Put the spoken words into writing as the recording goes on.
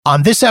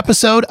On this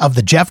episode of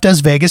the Jeff Does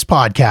Vegas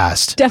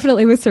podcast.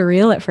 Definitely was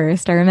surreal at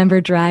first. I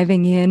remember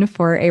driving in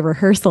for a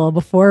rehearsal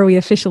before we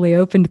officially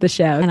opened the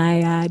show. And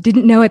I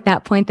didn't know at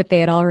that point that they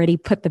had already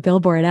put the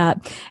billboard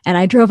up. And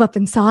I drove up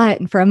and saw it.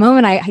 And for a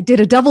moment, I did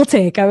a double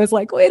take. I was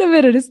like, wait a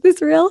minute, is this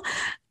real?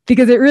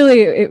 Because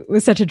it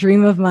was such a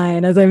dream of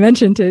mine, as I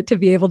mentioned, to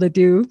be able to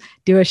do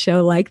a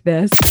show like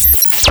this.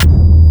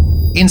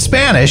 In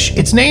Spanish,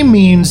 its name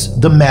means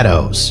the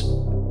Meadows.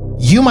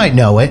 You might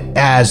know it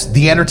as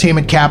the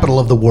entertainment capital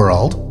of the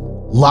world,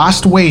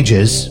 Lost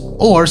Wages,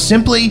 or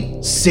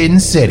simply Sin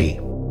City.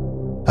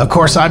 Of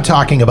course, I'm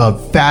talking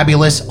about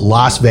fabulous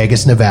Las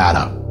Vegas,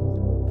 Nevada.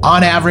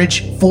 On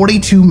average,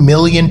 42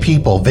 million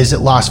people visit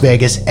Las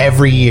Vegas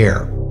every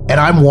year, and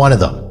I'm one of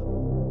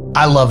them.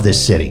 I love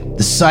this city.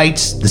 The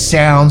sights, the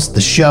sounds, the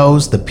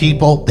shows, the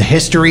people, the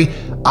history.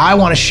 I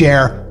want to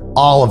share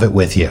all of it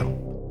with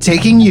you.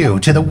 Taking you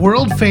to the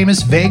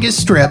world-famous Vegas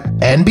Strip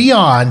and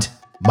beyond.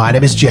 My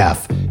name is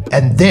Jeff,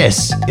 and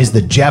this is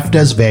the Jeff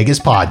Does Vegas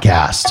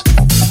podcast.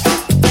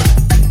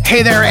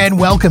 Hey there, and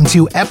welcome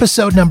to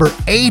episode number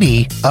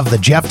 80 of the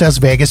Jeff Does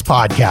Vegas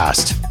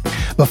podcast.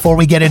 Before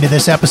we get into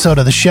this episode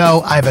of the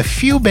show, I have a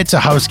few bits of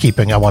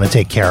housekeeping I want to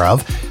take care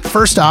of.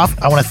 First off,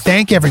 I want to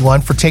thank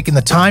everyone for taking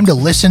the time to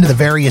listen to the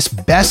various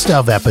best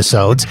of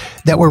episodes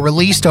that were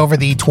released over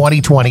the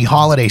 2020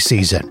 holiday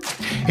season.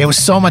 It was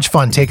so much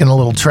fun taking a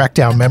little trek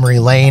down memory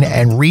lane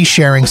and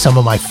resharing some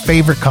of my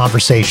favorite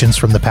conversations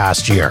from the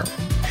past year.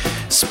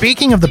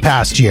 Speaking of the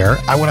past year,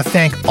 I want to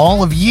thank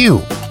all of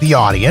you, the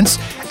audience,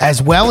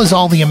 as well as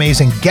all the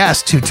amazing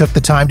guests who took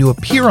the time to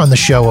appear on the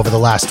show over the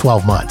last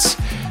 12 months.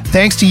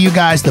 Thanks to you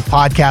guys, the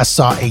podcast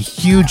saw a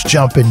huge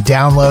jump in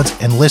downloads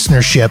and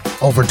listenership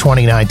over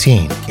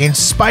 2019. In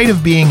spite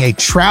of being a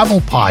travel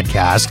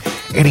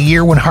podcast in a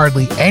year when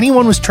hardly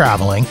anyone was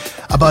traveling,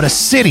 about a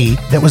city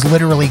that was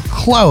literally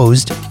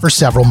closed for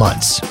several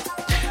months.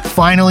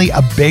 Finally,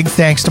 a big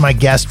thanks to my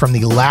guest from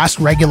the last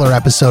regular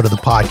episode of the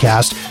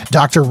podcast,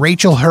 Dr.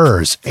 Rachel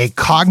Hers, a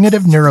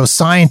cognitive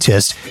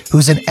neuroscientist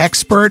who's an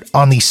expert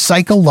on the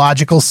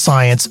psychological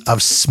science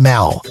of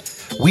smell.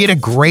 We had a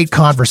great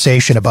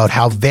conversation about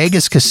how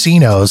Vegas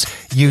casinos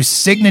use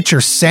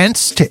signature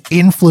scents to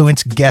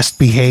influence guest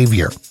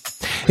behavior.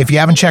 If you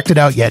haven't checked it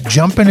out yet,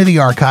 jump into the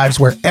archives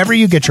wherever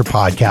you get your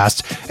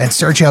podcasts and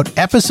search out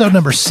episode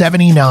number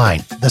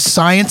 79, The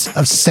Science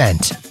of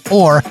Scent,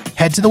 or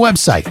head to the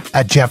website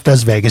at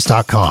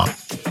jeffdoesvegas.com.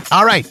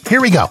 All right,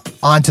 here we go.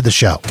 On to the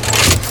show.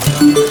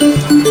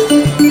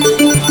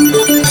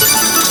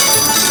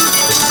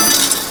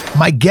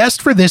 My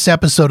guest for this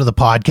episode of the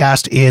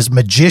podcast is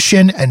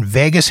magician and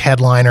Vegas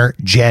headliner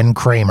Jen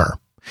Kramer.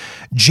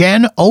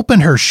 Jen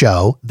opened her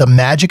show, The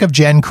Magic of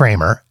Jen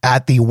Kramer,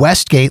 at the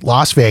Westgate,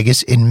 Las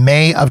Vegas in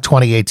May of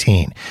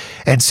 2018.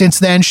 And since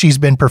then, she's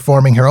been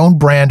performing her own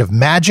brand of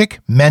magic,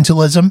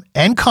 mentalism,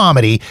 and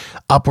comedy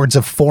upwards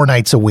of 4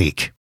 nights a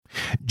week.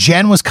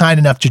 Jen was kind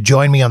enough to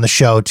join me on the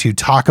show to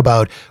talk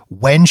about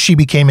when she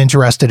became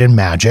interested in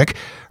magic,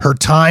 her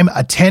time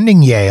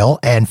attending Yale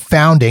and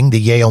founding the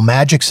Yale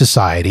Magic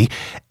Society,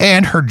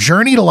 and her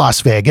journey to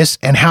Las Vegas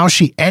and how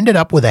she ended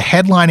up with a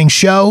headlining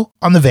show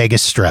on the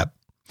Vegas Strip.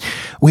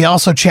 We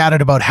also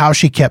chatted about how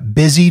she kept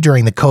busy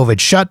during the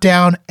COVID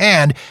shutdown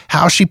and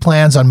how she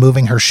plans on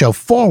moving her show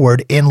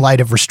forward in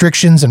light of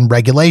restrictions and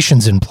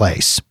regulations in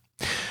place.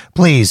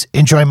 Please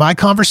enjoy my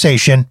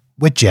conversation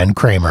with Jen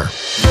Kramer.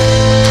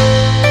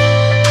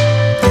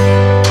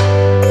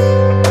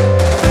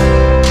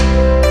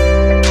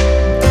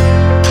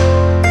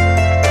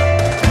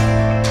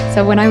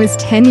 So when I was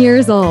 10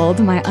 years old,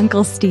 my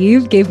Uncle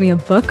Steve gave me a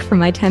book for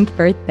my 10th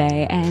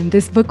birthday, and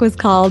this book was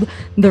called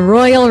The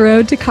Royal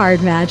Road to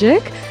Card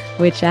Magic,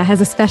 which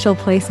has a special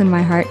place in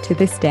my heart to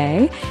this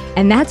day.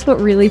 And that's what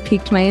really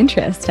piqued my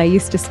interest. I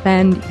used to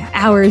spend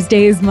hours,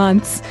 days,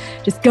 months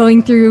just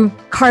going through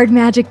card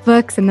magic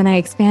books, and then I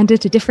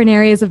expanded to different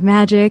areas of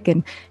magic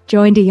and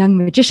joined a young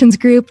magicians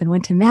group and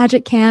went to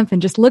magic camp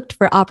and just looked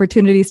for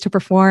opportunities to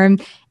perform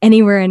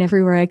anywhere and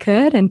everywhere I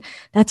could. And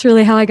that's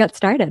really how I got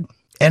started.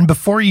 And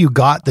before you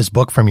got this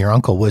book from your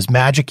uncle, was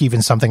magic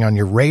even something on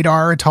your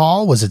radar at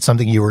all? Was it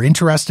something you were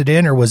interested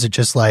in, or was it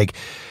just like,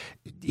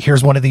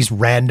 here's one of these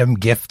random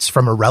gifts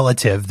from a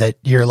relative that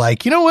you're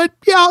like, you know what?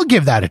 Yeah, I'll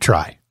give that a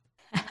try.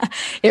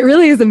 It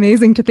really is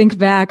amazing to think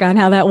back on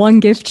how that one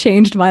gift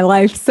changed my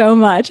life so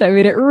much. I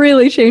mean, it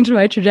really changed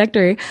my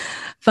trajectory.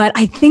 But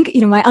I think,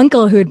 my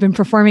uncle, who had been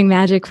performing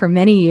magic for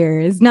many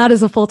years, not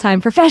as a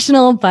full-time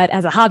professional, but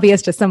as a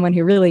hobbyist, as someone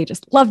who really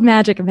just loved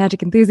magic, a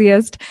magic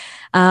enthusiast,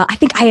 I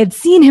think I had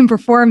seen him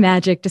perform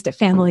magic just at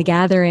family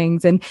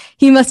gatherings, and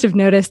he must have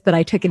noticed that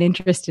I took an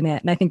interest in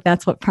it. And I think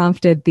that's what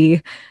prompted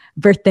the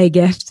birthday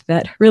gift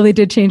that really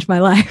did change my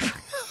life.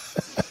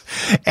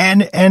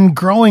 And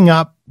growing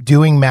up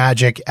doing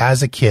magic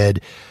as a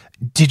kid,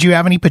 did you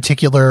have any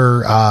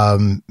particular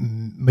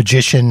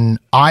magician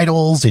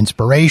idols,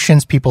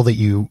 inspirations, people that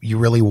you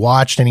really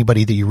watched,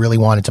 anybody that you really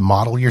wanted to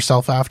model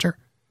yourself after?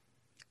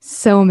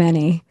 So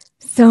many.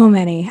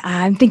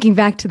 I'm thinking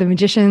back to the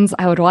magicians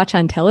I would watch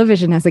on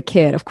television as a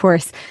kid. Of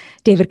course,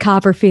 David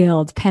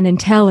Copperfield, Penn and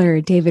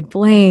Teller, David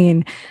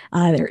Blaine.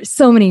 There are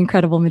so many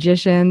incredible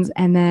magicians.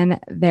 And then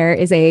there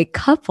is a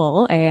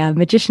couple, a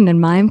magician and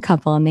mime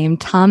couple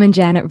named Tom and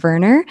Janet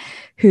Werner,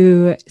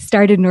 who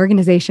started an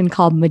organization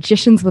called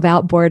Magicians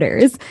Without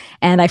Borders.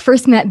 And I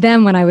first met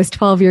them when I was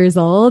 12 years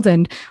old,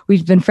 and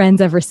we've been friends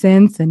ever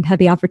since and had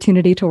the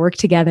opportunity to work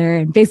together.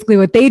 And basically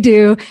what they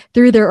do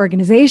through their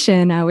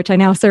organization, which I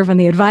now serve on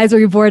the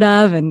advisory board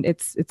of, and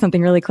it's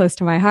something really close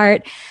to my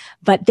heart,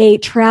 but they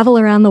travel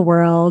around the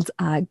world,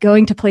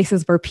 going to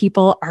places where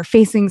people are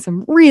facing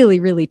some really,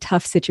 really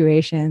tough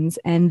situations,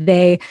 and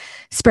they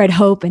spread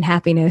hope and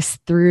happiness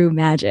through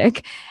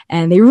magic.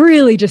 And they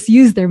really just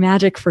use their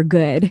magic for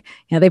good. You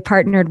know, they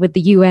partnered with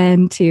the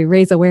UN to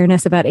raise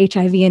awareness about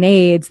HIV and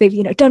AIDS.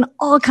 They've, done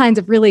all kinds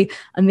of really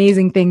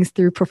amazing things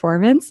through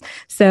performance.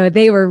 So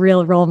they were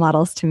real role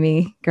models to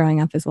me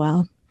growing up as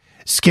well.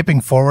 Skipping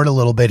forward a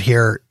little bit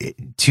here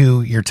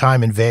to your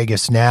time in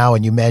Vegas now,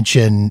 and you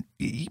mentioned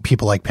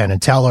people like Penn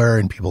and Teller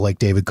and people like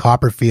David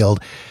Copperfield.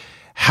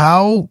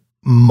 How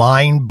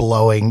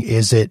mind-blowing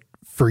is it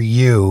for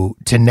you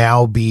to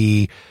now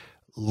be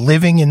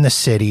living in the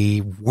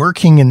city,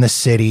 working in the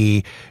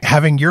city,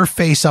 having your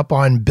face up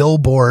on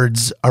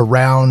billboards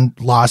around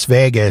Las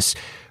Vegas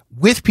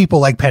with people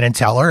like Penn and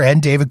Teller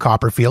and David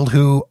Copperfield,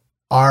 who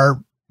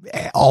are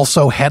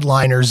also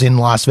headliners in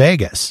Las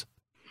Vegas?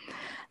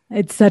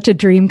 It's such a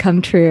dream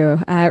come true.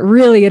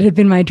 Really, it had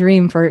been my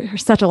dream for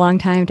such a long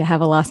time to have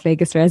a Las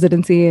Vegas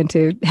residency and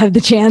to have the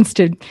chance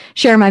to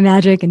share my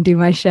magic and do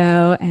my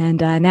show. And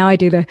now I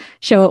do the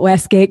show at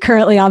Westgate,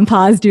 currently on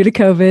pause due to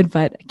COVID,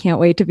 but I can't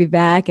wait to be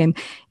back. And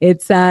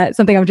it's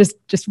something I'm just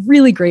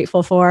really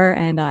grateful for.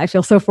 And I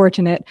feel so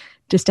fortunate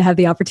just to have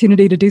the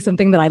opportunity to do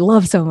something that I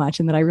love so much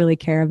and that I really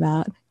care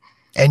about.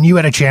 And you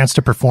had a chance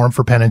to perform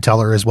for Penn and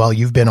Teller as well.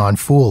 You've been on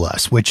Fool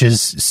Us, which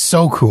is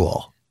so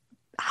cool.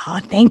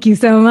 Oh, thank you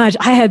so much.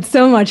 I had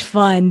so much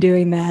fun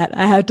doing that,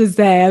 I have to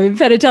say. I mean,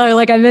 Penn and Teller,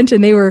 like I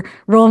mentioned, they were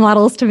role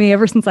models to me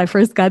ever since I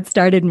first got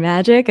started in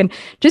magic. And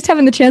just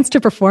having the chance to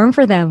perform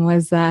for them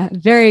was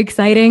very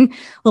exciting, a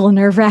little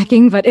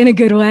nerve-wracking, but in a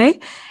good way.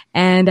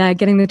 And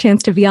getting the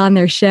chance to be on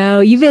their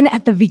show. Even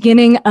at the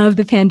beginning of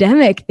the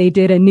pandemic, they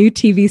did a new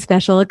TV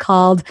special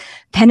called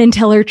Penn and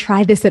Teller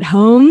Try This at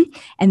Home,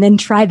 and then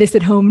Try This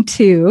at Home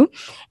Too.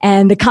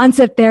 And the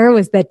concept there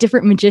was that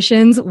different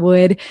magicians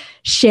would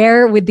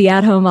share with the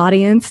at-home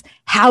audience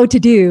how to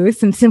do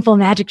some simple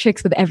magic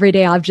tricks with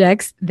everyday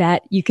objects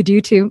that you could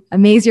do to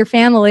amaze your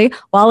family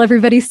while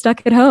everybody's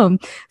stuck at home.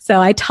 So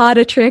I taught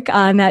a trick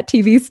on that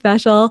TV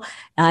special,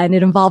 and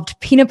it involved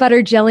peanut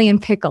butter, jelly,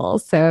 and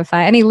pickles. So if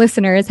any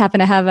listeners happen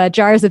to have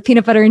jars of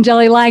peanut butter and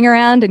jelly lying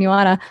around and you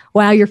want to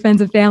wow your friends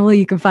and family,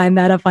 you can find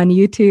that up on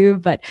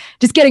YouTube. But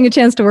just getting a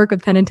chance to work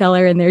with Penn and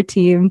Teller and their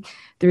team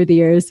through the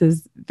years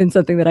has been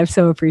something that I've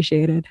so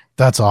appreciated.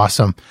 That's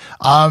awesome.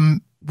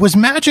 Was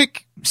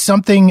magic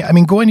something, I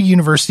mean, going to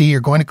university or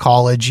going to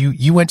college,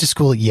 you went to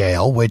school at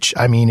Yale, which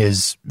I mean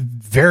is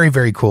very,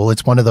 very cool.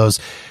 It's one of those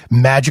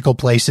magical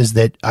places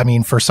that, I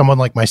mean, for someone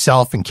like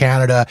myself in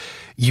Canada,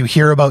 you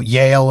hear about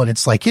Yale and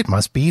it's like, it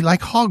must be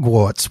like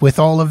Hogwarts with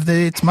all of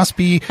it must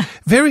be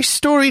very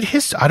storied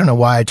history. I don't know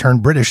why I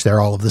turned British there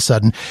all of a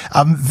sudden.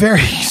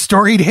 Very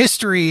storied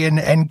history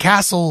and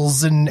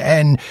castles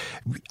and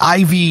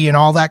ivy and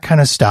all that kind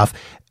of stuff.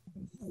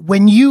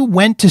 When you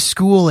went to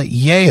school at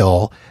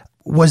Yale,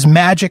 was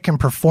magic and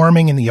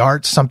performing in the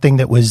arts something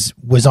that was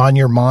on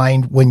your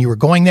mind when you were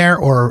going there?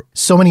 Or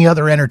so many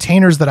other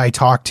entertainers that I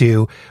talk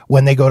to,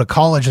 when they go to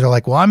college, they're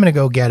like, well, I'm going to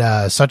go get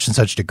a such and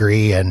such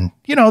degree, and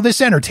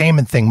this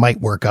entertainment thing might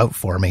work out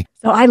for me.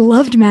 So I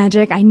loved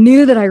magic. I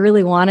knew that I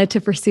really wanted to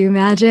pursue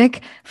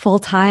magic full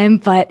time,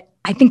 but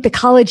I think the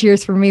college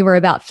years for me were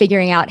about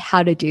figuring out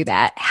how to do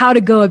that, how to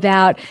go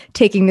about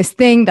taking this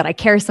thing that I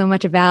care so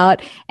much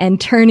about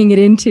and turning it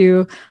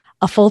into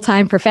a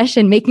full-time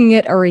profession, making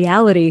it a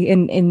reality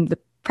in the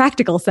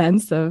practical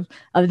sense of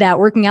that,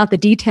 working out the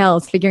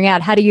details, figuring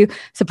out how do you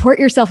support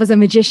yourself as a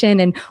magician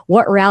and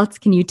what routes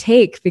can you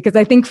take? Because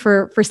I think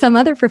for some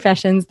other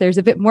professions, there's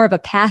a bit more of a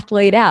path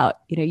laid out.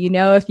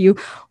 If you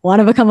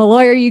want to become a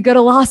lawyer, you go to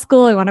law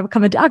school. You want to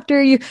become a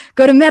doctor, you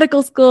go to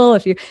medical school.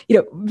 If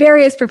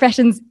various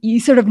professions,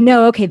 you sort of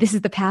know, okay, this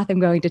is the path I'm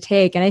going to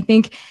take. And I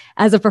think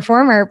as a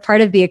performer,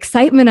 part of the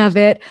excitement of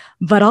it,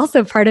 but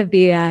also part of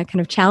the kind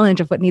of challenge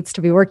of what needs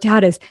to be worked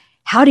out is,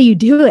 how do you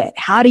do it?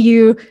 How do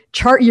you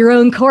chart your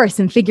own course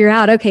and figure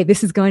out, okay,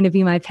 this is going to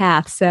be my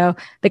path? So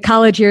the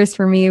college years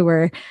for me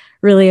were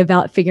really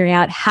about figuring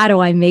out, how do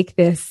I make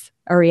this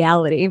a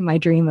reality, my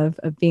dream of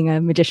being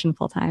a magician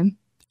full time.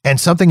 And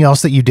something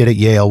else that you did at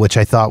Yale, which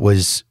I thought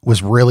was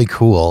really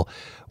cool,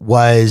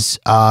 was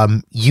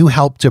you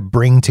helped to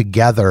bring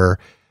together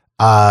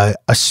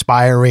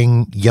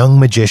aspiring young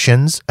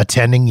magicians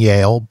attending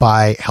Yale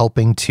by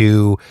helping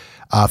to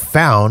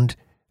found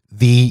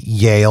the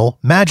Yale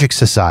Magic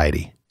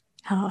Society.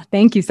 Oh,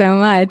 thank you so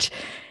much.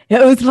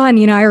 It was fun.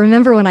 I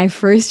remember when I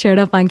first showed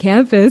up on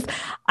campus,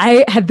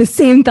 I had the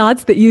same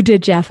thoughts that you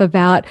did, Jeff,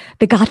 about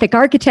the Gothic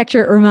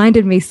architecture. It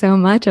reminded me so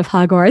much of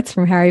Hogwarts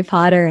from Harry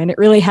Potter, and it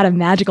really had a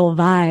magical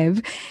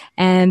vibe.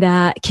 And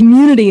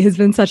community has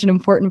been such an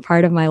important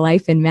part of my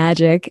life in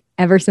magic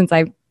ever since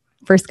I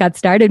first got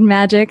started in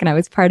magic. And I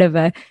was part of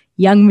a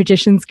young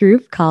magicians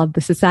group called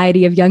the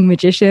Society of Young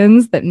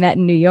Magicians that met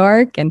in New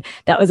York. And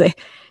that was a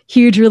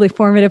huge, really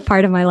formative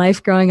part of my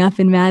life growing up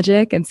in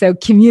magic. And so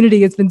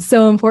community has been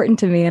so important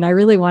to me. And I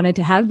really wanted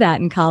to have that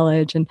in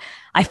college. And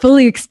I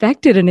fully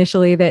expected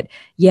initially that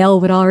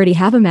Yale would already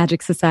have a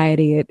magic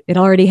society. It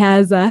already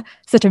has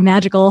such a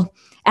magical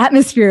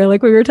atmosphere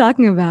like we were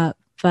talking about,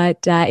 but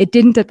it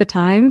didn't at the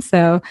time.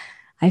 So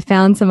I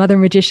found some other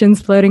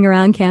magicians floating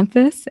around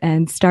campus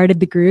and started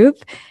the group.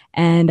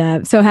 And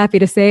I'm so happy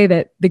to say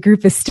that the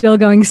group is still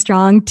going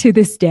strong to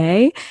this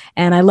day.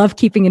 And I love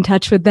keeping in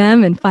touch with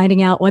them and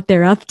finding out what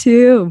they're up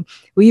to.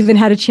 We even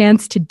had a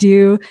chance to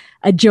do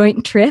a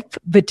joint trip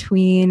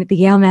between the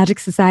Yale Magic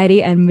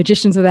Society and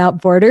Magicians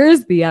Without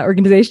Borders, the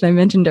organization I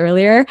mentioned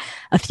earlier,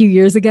 a few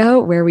years ago,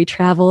 where we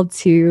traveled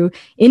to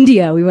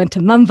India. We went to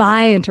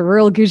Mumbai and to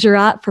rural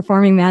Gujarat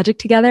performing magic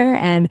together,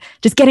 and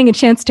just getting a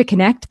chance to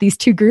connect these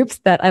two groups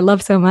that I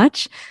love so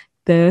much,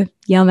 the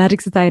Yale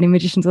Magic Society and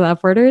Magicians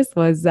Without Borders,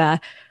 was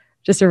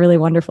just a really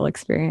wonderful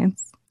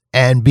experience.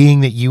 And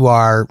being that you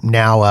are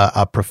now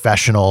a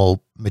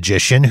professional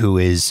magician who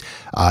is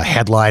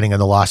headlining on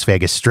the Las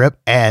Vegas Strip,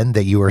 and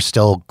that you are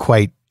still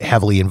quite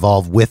heavily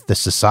involved with the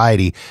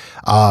society,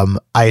 I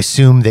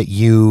assume that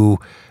you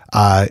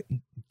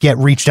get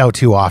reached out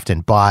to often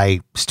by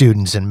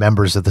students and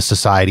members of the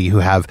society who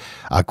have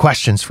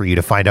questions for you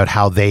to find out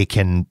how they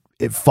can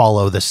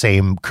follow the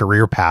same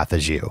career path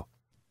as you.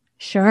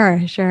 Sure.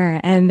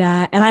 And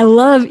I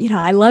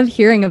love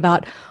hearing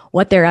about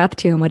what they're up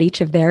to and what each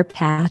of their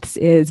paths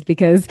is,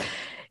 because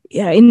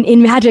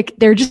in magic,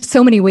 there are just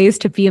so many ways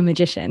to be a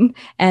magician,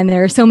 and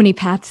there are so many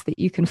paths that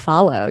you can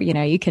follow.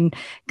 You can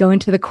go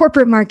into the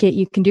corporate market,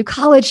 you can do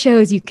college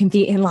shows, you can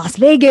be in Las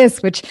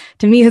Vegas, which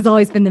to me has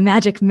always been the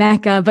magic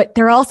mecca, but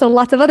there are also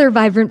lots of other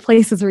vibrant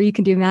places where you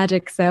can do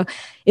magic. So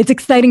it's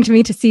exciting to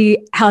me to see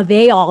how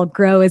they all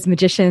grow as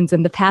magicians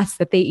and the paths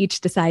that they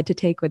each decide to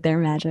take with their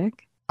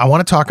magic. I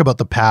want to talk about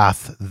the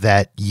path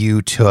that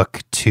you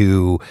took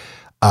to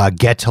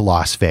get to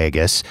Las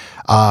Vegas.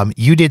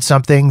 You did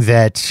something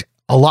that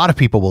a lot of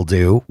people will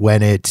do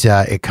when it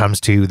comes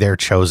to their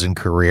chosen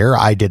career.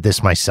 I did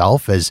this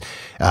myself as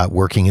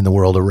working in the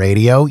world of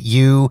radio.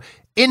 You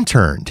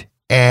interned.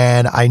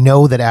 And I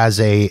know that as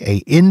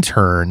a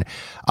intern,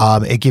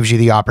 it gives you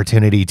the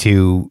opportunity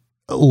to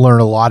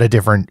learn a lot of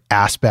different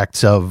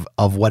aspects of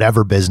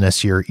whatever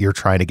business you're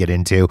trying to get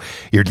into.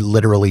 You're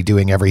literally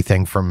doing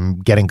everything from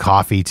getting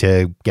coffee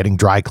to getting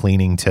dry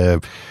cleaning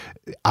to,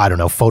 I don't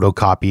know,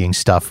 photocopying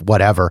stuff,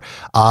 whatever.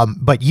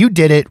 But you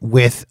did it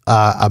with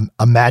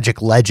a magic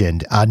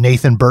legend,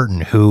 Nathan Burton,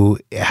 who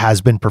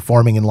has been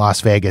performing in Las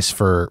Vegas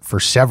for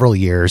several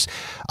years.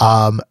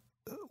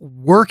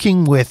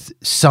 Working with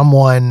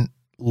someone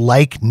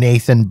like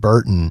Nathan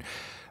Burton,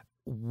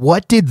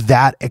 what did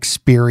that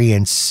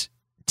experience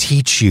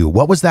teach you?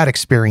 What was that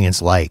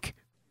experience like?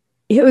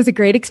 It was a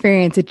great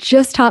experience. It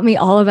just taught me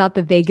all about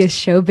the Vegas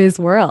showbiz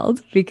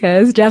world,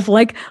 because Jeff,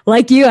 like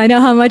you, I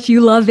know how much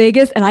you love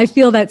Vegas, and I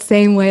feel that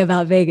same way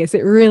about Vegas.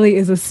 It really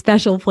is a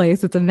special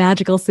place. It's a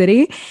magical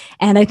city.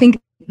 And I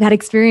think that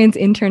experience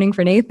interning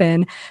for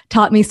Nathan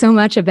taught me so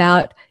much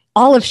about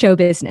all of show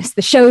business,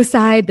 the show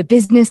side, the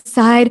business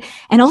side,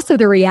 and also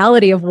the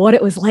reality of what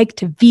it was like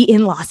to be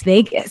in Las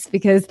Vegas,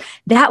 because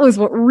that was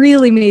what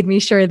really made me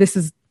sure this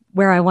is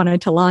where I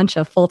wanted to launch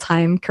a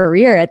full-time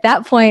career. At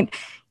that point,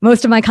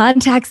 most of my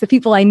contacts, the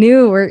people I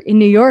knew, were in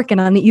New York and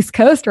on the East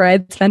Coast, where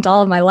I'd spent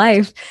all of my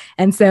life.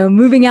 And so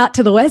moving out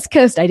to the West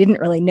Coast, I didn't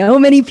really know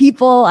many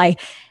people. I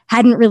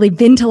hadn't really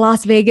been to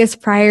Las Vegas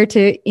prior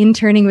to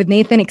interning with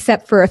Nathan,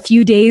 except for a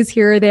few days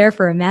here or there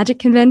for a magic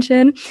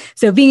convention.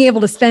 So being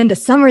able to spend a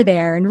summer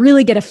there and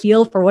really get a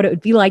feel for what it would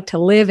be like to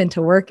live and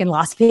to work in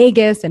Las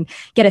Vegas and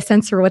get a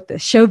sense for what the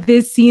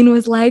showbiz scene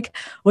was like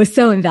was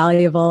so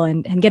invaluable.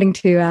 And getting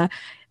to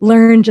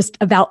learn just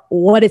about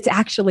what it's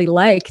actually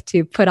like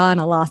to put on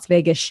a Las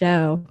Vegas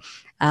show.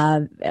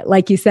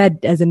 Like you said,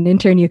 as an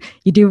intern, you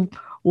do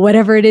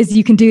whatever it is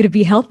you can do to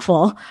be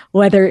helpful,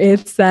 whether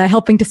it's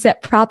helping to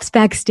set props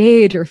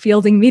backstage or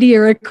fielding media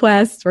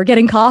requests or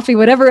getting coffee,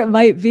 whatever it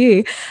might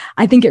be.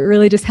 I think it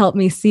really just helped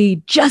me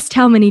see just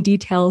how many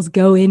details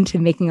go into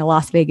making a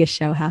Las Vegas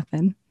show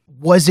happen.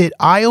 Was it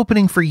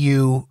eye-opening for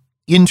you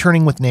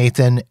interning with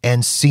Nathan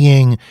and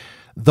seeing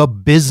the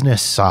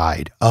business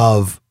side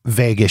of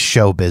Vegas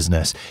show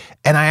business?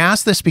 And I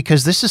ask this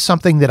because this is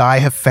something that I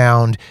have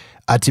found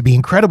to be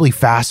incredibly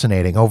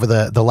fascinating over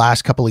the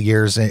last couple of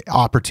years, an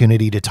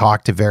opportunity to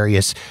talk to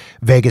various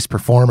Vegas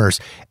performers.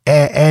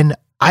 And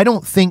I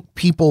don't think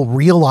people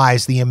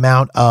realize the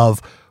amount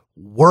of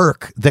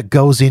work that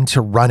goes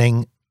into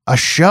running a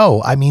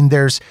show. I mean,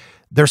 there's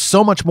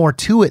so much more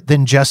to it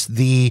than just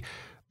the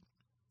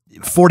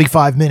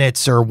 45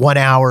 minutes or 1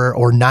 hour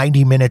or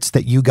 90 minutes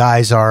that you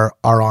guys are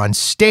on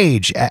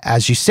stage.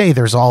 As you say,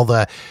 there's all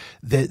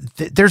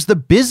there's the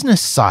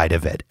business side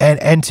of it.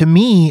 And to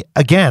me,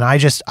 again,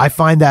 I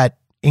find that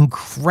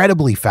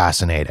incredibly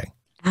fascinating.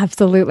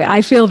 Absolutely.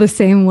 I feel the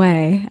same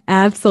way.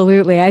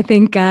 Absolutely. I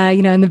think,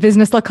 in the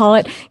business, they'll call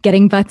it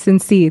getting butts in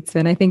seats.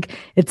 And I think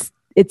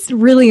it's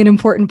really an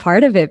important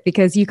part of it,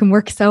 because you can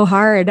work so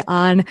hard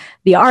on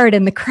the art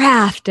and the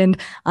craft and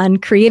on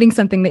creating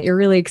something that you're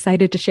really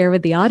excited to share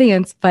with the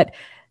audience. But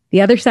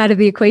the other side of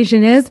the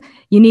equation is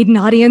you need an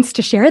audience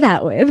to share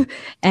that with,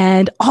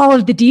 and all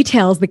of the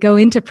details that go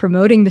into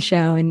promoting the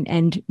show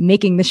and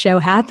making the show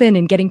happen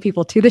and getting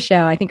people to the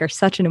show, I think are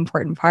such an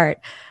important part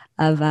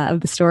of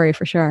the story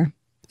for sure.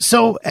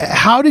 So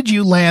how did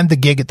you land the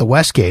gig at the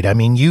Westgate? I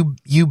mean,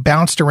 you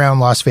bounced around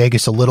Las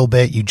Vegas a little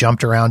bit. You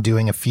jumped around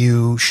doing a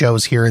few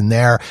shows here and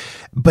there.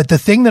 But the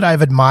thing that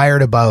I've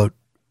admired about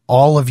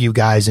all of you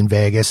guys in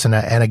Vegas, and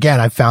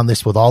again, I've found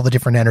this with all the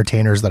different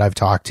entertainers that I've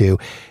talked to,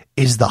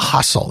 is the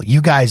hustle.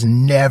 You guys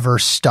never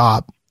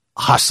stop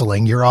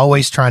hustling. You're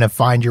always trying to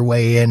find your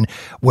way in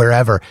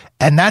wherever.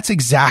 And that's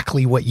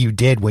exactly what you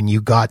did when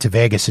you got to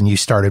Vegas and you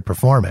started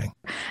performing.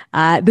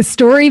 The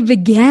story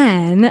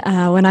began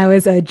when I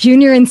was a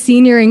junior and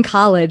senior in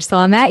college. So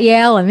I'm at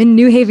Yale, I'm in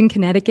New Haven,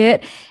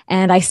 Connecticut,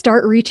 and I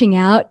start reaching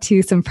out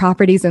to some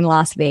properties in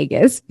Las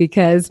Vegas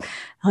because,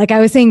 like I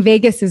was saying,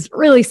 Vegas is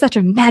really such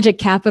a magic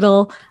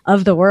capital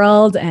of the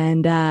world.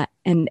 And I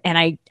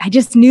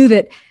just knew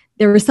that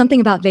there was something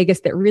about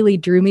Vegas that really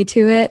drew me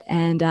to it.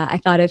 And I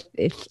thought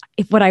if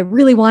what I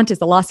really want is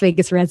a Las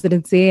Vegas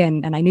residency,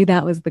 and I knew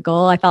that was the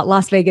goal, I thought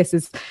Las Vegas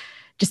is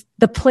just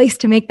the place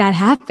to make that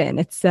happen.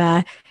 It's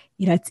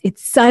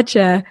it's such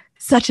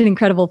an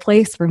incredible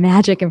place for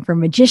magic and for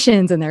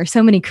magicians, and there are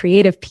so many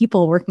creative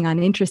people working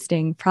on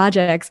interesting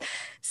projects.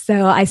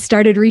 So I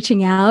started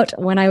reaching out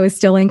when I was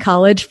still in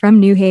college from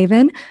New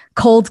Haven,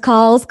 cold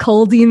calls,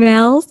 cold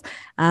emails.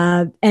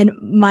 And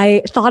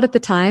my thought at the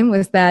time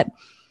was that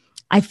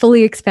I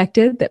fully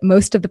expected that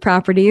most of the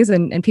properties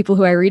and people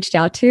who I reached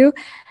out to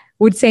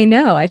would say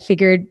no. I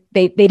figured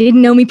they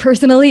didn't know me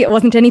personally. It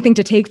wasn't anything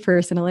to take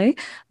personally,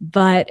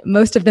 but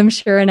most of them,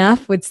 sure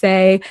enough, would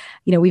say,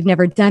 we've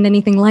never done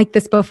anything like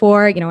this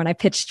before. When I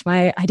pitched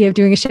my idea of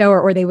doing a show,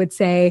 or they would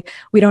say,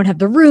 we don't have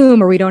the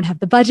room or we don't have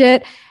the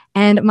budget.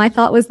 And my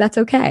thought was, that's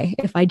okay.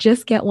 If I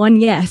just get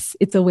one yes,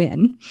 it's a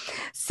win.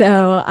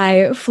 So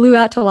I flew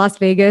out to Las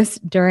Vegas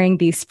during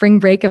the spring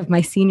break of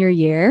my senior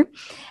year.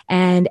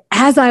 And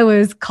as I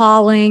was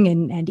calling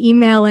and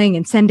emailing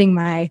and sending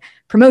my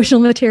promotional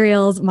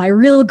materials, my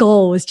real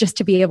goal was just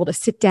to be able to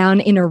sit down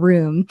in a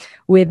room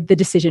with the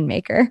decision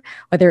maker,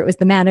 whether it was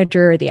the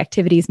manager or the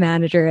activities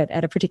manager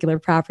at a particular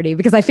property,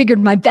 because I figured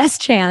my best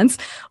chance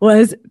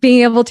was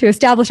being able to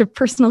establish a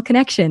personal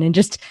connection and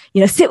just,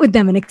 sit with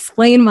them and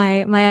explain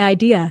my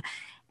idea.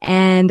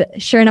 And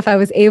sure enough, I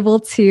was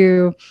able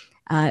to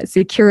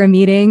secure a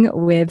meeting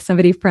with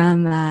somebody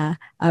from a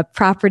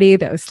property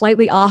that was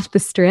slightly off the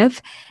strip.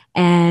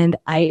 And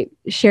I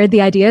shared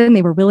the idea and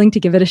they were willing to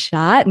give it a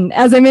shot. And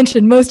as I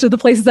mentioned, most of the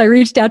places I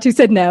reached out to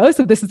said no.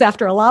 So this is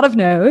after a lot of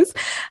no's.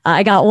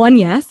 I got one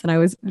yes, and I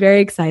was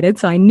very excited.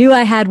 So I knew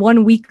I had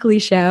one weekly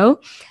show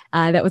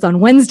that was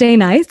on Wednesday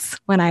nights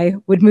when I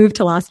would move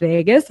to Las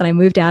Vegas, and I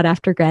moved out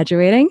after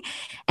graduating.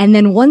 And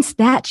then once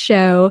that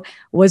show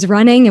was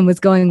running and was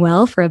going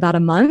well for about a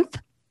month,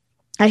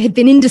 I had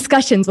been in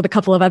discussions with a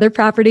couple of other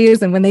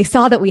properties. And when they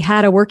saw that we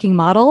had a working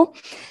model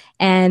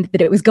and that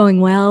it was going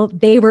well,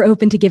 they were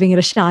open to giving it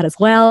a shot as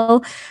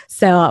well.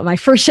 So my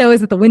first show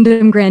was at the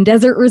Wyndham Grand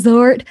Desert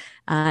Resort.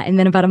 And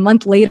then about a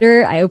month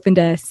later, I opened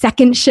a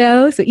second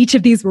show. So each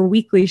of these were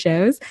weekly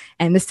shows.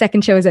 And the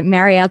second show was at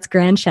Marriott's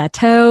Grand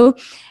Chateau.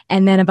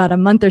 And then about a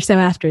month or so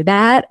after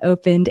that,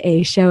 opened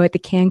a show at the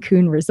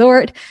Cancun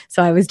Resort.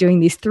 So I was doing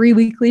these 3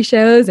 weekly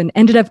shows and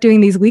ended up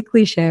doing these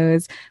weekly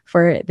shows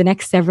for the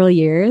next several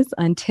years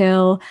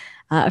until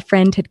a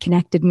friend had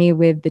connected me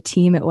with the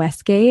team at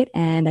Westgate.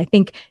 And I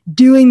think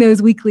doing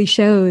those weekly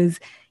shows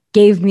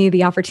gave me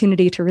the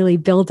opportunity to really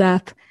build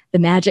up the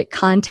magic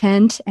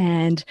content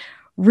and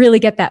really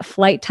get that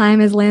flight time,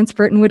 as Lance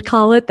Burton would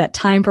call it, that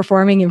time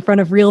performing in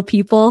front of real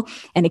people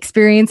and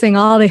experiencing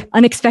all the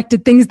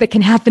unexpected things that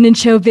can happen in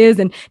showbiz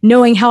and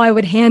knowing how I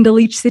would handle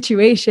each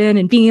situation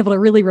and being able to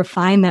really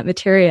refine that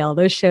material.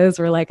 Those shows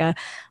were like a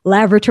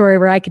laboratory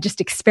where I could just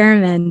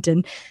experiment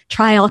and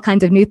try all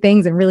kinds of new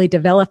things and really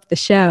develop the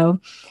show.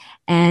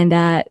 And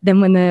then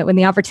when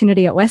the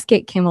opportunity at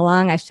Westgate came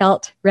along, I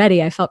felt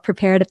ready. I felt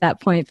prepared at that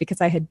point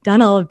because I had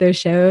done all of those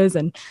shows.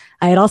 And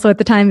I had also at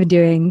the time been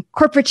doing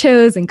corporate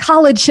shows and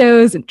college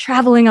shows and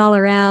traveling all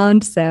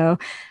around. So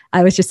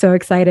I was just so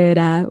excited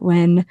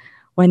when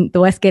the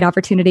Westgate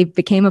opportunity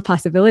became a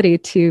possibility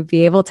to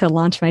be able to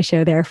launch my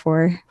show there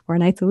for 4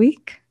 nights a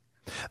week.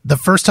 The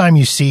first time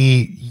you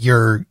see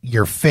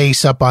your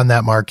face up on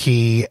that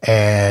marquee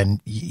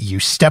and you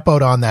step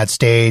out on that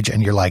stage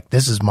and you're like,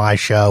 this is my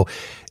show.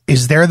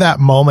 Is there that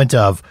moment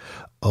of,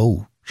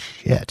 oh,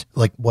 shit,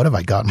 like, what have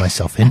I gotten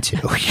myself into?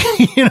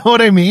 You know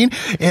what I mean?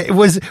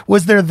 Was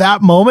there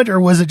that moment, or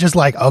was it just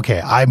like,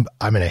 okay, I'm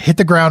going to hit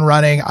the ground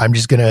running. I'm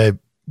just going to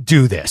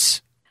do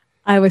this.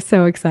 I was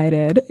so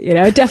excited.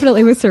 It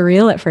definitely was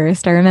surreal at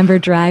first. I remember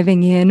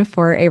driving in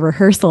for a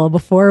rehearsal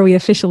before we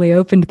officially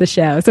opened the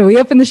show. So we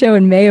opened the show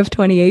in May of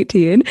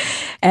 2018,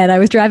 and I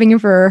was driving in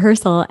for a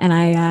rehearsal, and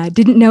I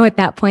didn't know at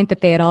that point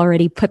that they had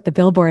already put the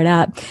billboard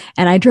up.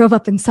 And I drove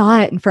up and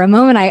saw it. And for a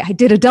moment, I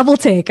did a double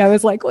take. I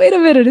was like, wait a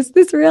minute, is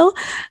this real?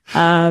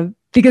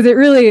 Because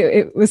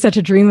it was such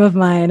a dream of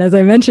mine, as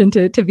I mentioned,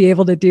 to be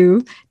able to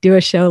do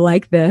a show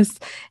like this.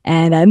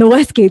 And the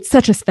Westgate's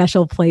such a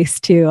special place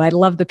too. I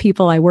love the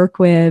people I work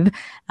with.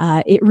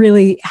 It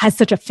really has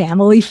such a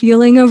family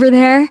feeling over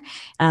there.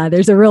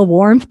 There's a real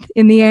warmth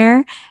in the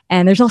air,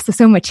 and there's also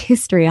so much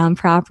history on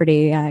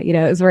property.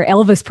 It was where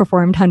Elvis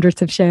performed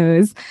hundreds of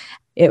shows.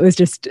 It was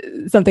just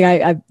something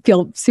I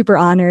feel super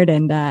honored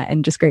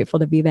and just grateful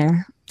to be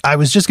there. I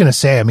was just going to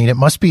say, I mean, it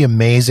must be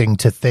amazing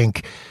to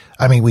think.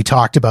 I mean, we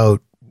talked about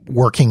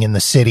working in the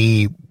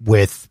city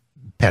with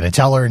Penn and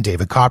Teller and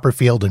David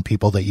Copperfield and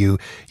people that you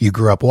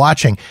grew up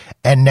watching.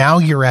 And now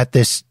you're at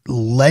this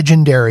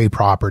legendary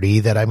property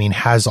that, I mean,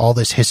 has all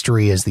this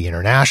history as the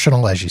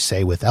International, as you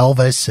say, with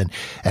Elvis and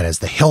as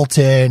the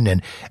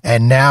Hilton.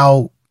 And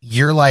now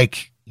you're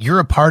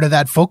a part of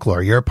that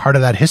folklore. You're a part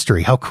of that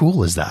history. How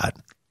cool is that?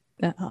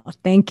 Oh,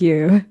 thank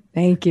you.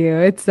 Thank you.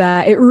 It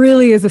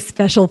really is a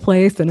special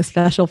place and a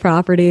special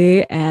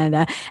property.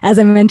 And as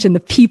I mentioned, the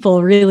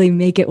people really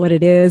make it what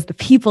it is. The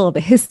people,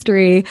 the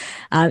history,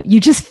 you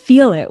just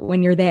feel it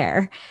when you're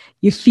there.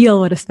 You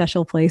feel what a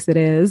special place it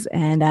is.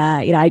 And,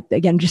 I,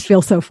 again, just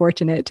feel so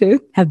fortunate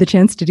to have the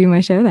chance to do my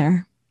show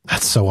there.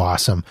 That's so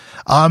awesome.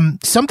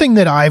 Something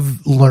that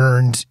I've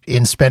learned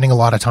in spending a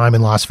lot of time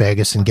in Las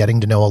Vegas and getting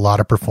to know a lot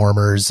of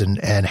performers and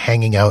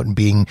hanging out and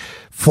being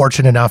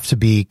fortunate enough to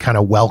be kind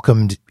of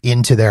welcomed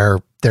into their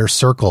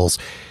circles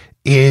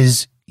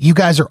is you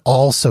guys are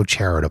all so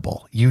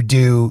charitable. You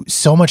do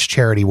so much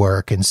charity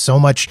work and so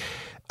much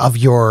of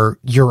your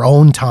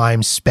own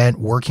time spent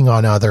working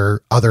on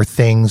other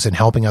things and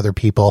helping other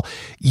people.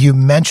 You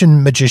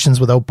mentioned Magicians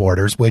Without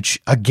Borders,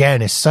 which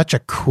again is such a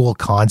cool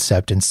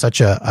concept and such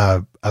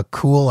a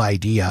cool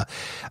idea.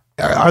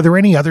 Are there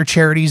any other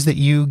charities that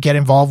you get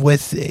involved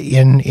with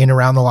in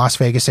around the Las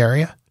Vegas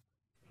area?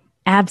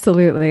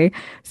 Absolutely.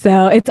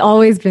 So it's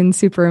always been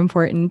super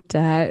important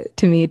to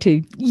me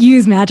to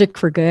use magic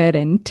for good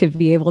and to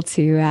be able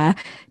to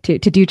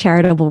do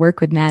charitable work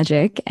with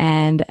magic.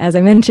 And as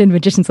I mentioned,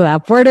 Magicians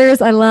Without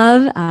Borders, I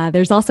love.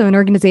 There's also an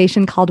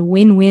organization called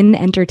Win-Win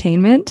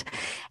Entertainment,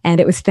 and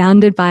it was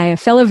founded by a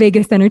fellow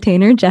Vegas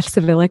entertainer, Jeff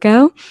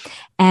Savilico.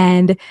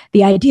 And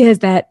the idea is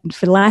that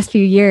for the last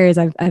few years,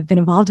 I've been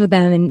involved with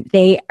them, and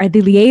they are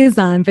the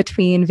liaison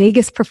between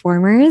Vegas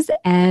performers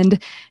and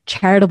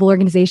charitable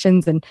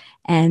organizations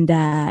and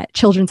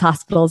children's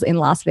hospitals in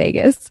Las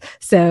Vegas.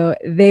 So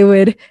they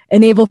would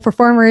enable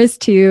performers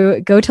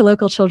to go to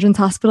local children's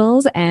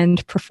hospitals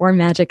and perform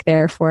magic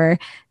there for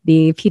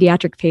the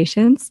pediatric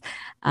patients,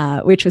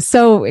 which was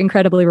so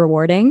incredibly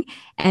rewarding.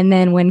 And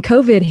then when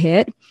COVID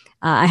hit,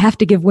 I have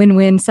to give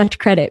Win-Win such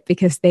credit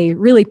because they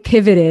really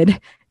pivoted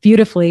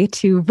beautifully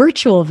to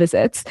virtual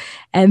visits.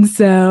 And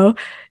so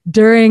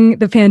during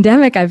the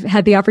pandemic, I've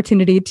had the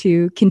opportunity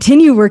to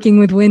continue working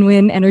with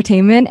Win-Win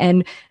Entertainment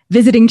and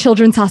visiting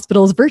children's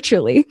hospitals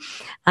virtually.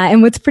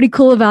 And what's pretty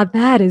cool about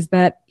that is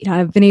that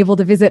I've been able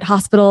to visit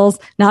hospitals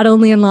not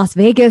only in Las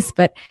Vegas,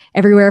 but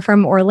everywhere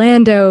from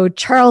Orlando,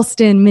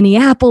 Charleston,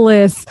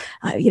 Minneapolis,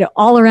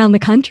 all around the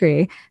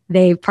country.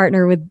 They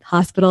partner with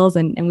hospitals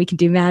and we can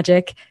do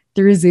magic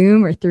through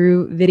Zoom or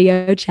through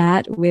video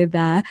chat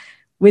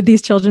with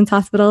these children's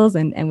hospitals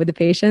and with the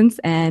patients.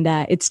 And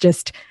it's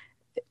just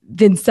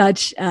been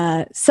such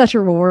a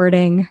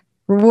rewarding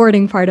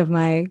part of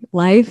my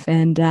life.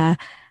 And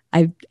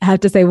I have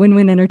to say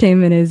Win-Win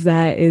Entertainment is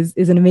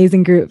an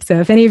amazing group. So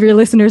if any of your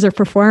listeners are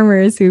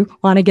performers who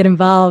want to get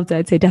involved,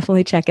 I'd say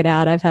definitely check it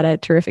out. I've had a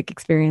terrific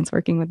experience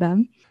working with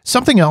them.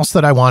 Something else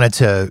that I wanted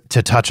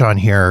to touch on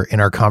here in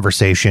our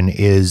conversation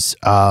is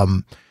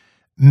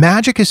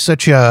magic is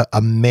such a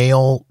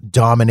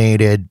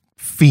male-dominated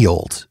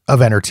field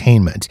of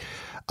entertainment.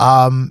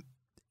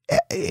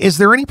 Is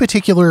there any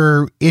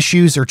particular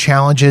issues or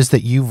challenges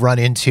that you've run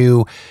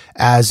into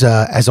as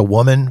a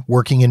woman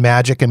working in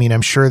magic? I mean,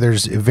 I'm sure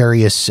there's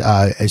various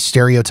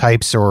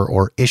stereotypes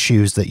or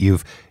issues that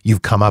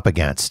you've come up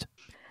against.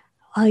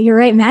 Well, you're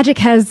right. Magic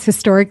has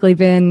historically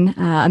been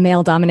a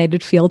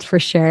male-dominated field for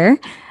sure.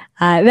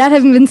 That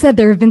having been said,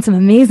 there have been some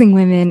amazing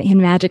women in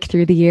magic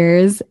through the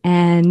years,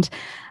 and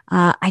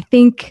I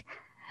think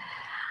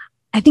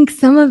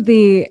some of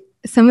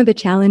the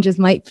challenges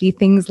might be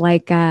things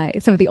like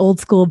some of the old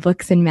school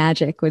books in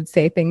magic would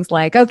say things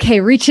like,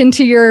 okay, reach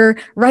into your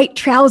right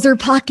trouser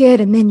pocket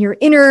and then your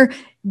inner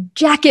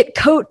jacket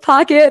coat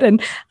pocket. And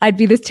I'd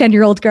be this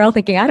 10-year-old girl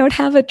thinking, I don't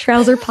have a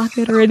trouser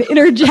pocket or an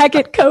inner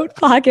jacket coat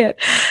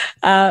pocket.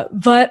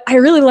 But I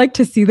really like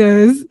to see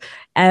those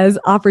as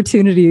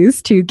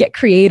opportunities to get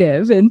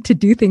creative and to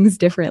do things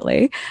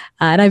differently.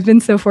 And I've been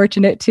so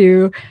fortunate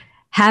to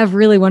have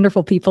really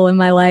wonderful people in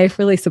my life,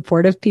 really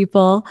supportive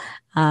people.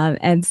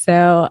 And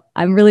so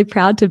I'm really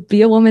proud to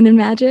be a woman in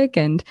magic.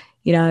 And,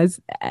 as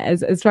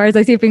far as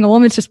I see it, being a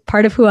woman is just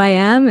part of who I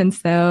am. And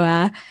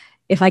so,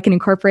 if I can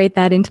incorporate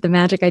that into the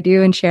magic I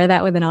do and share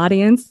that with an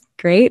audience,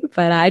 great.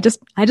 But I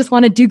just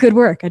want to do good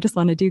work. I just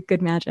want to do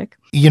good magic.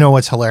 You know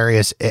what's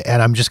hilarious?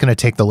 And I'm just going to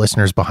take the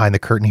listeners behind the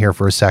curtain here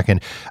for a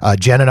second.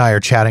 Jen and I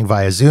are chatting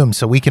via Zoom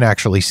so we can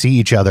actually see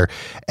each other.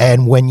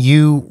 And when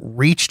you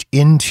reached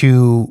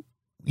into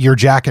your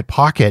jacket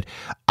pocket,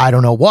 I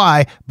don't know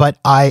why, but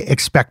I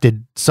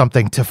expected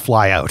something to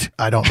fly out.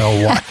 I don't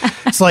know why.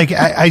 It's like,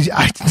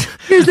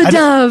 here's a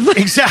dove.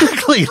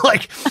 Exactly.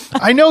 Like,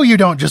 I know you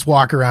don't just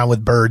walk around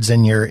with birds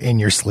in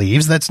your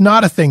sleeves. That's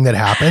not a thing that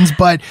happens,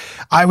 but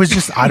I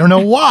don't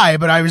know why,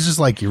 but I was just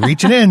like, you're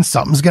reaching in,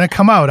 something's going to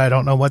come out. I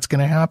don't know what's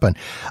going to happen.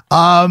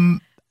 I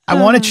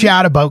want to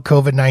chat about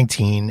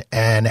COVID-19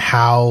 and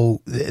how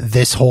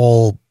this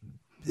whole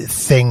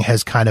thing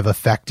has kind of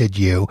affected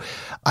you.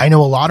 I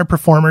know a lot of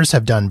performers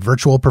have done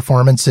virtual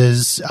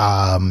performances,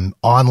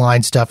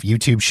 online stuff,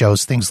 YouTube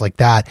shows, things like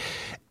that.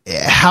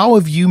 How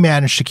have you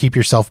managed to keep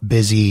yourself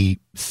busy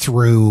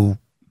through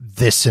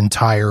this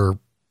entire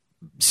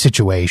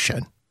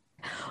situation?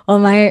 Well,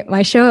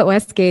 my show at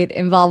Westgate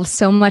involves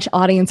so much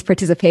audience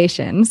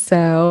participation.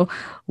 So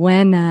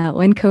when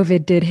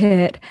COVID did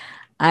hit,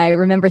 I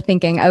remember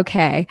thinking,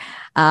 okay,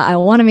 I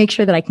want to make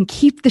sure that I can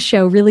keep the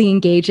show really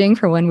engaging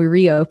for when we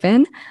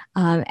reopen.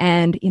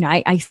 And,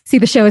 I see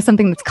the show as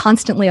something that's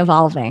constantly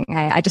evolving.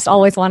 I just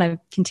always want to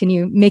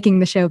continue making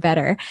the show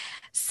better.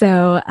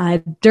 So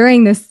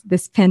during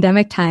this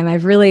pandemic time,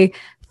 I've really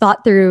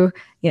thought through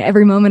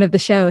every moment of the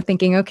show,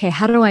 thinking, okay,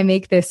 how do I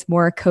make this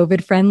more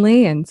COVID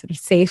friendly and sort of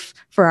safe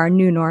for our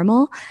new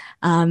normal,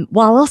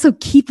 while also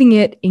keeping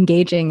it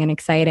engaging and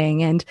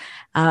exciting. And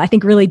I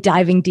think really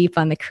diving deep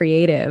on the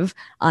creative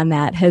on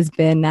that has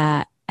been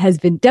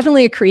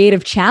definitely a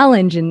creative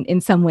challenge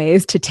in some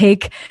ways, to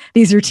take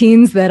these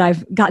routines that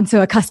I've gotten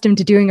so accustomed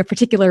to doing a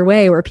particular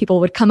way, where people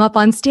would come up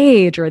on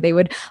stage or they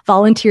would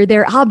volunteer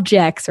their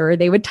objects or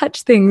they would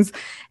touch things.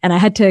 And I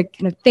had to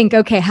kind of think,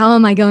 okay, how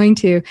am I going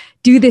to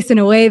do this in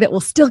a way that will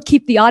still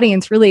keep the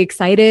audience really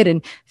excited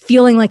and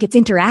feeling like it's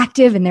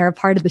interactive and they're a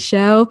part of the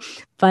show,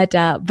 but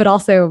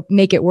also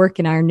make it work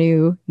in our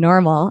new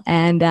normal.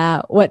 And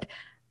what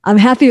I'm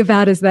happy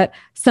about is that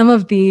some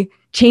of the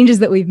changes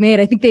that we've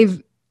made, I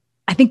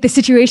think the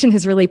situation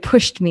has really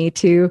pushed me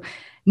to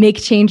make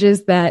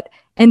changes that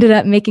ended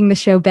up making the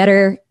show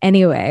better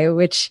anyway,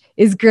 which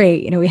is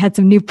great. We had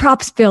some new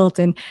props built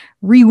and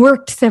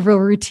reworked several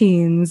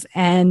routines,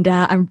 and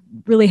I'm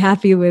really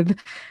happy with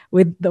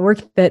the work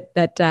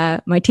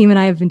that my team and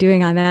I have been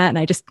doing on that. And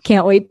I just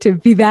can't wait to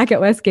be back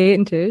at Westgate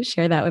and to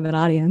share that with an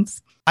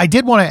audience. I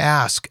did want to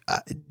ask,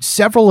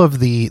 several of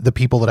the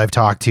people that I've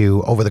talked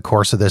to over the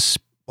course of this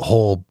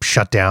whole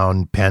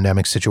shutdown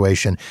pandemic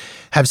situation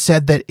have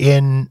said that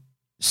in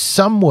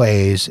some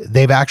ways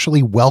they've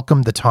actually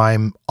welcomed the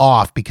time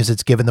off because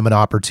it's given them an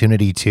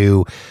opportunity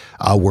to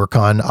work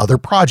on other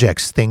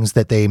projects, things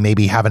that they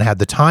maybe haven't had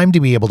the time to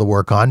be able to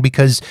work on,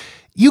 because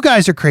you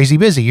guys are crazy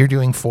busy. You're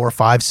doing 4,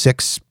 5,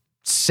 6,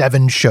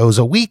 7 shows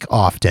a week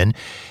often.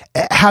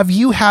 Have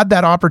you had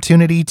that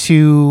opportunity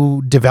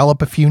to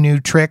develop a few new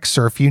tricks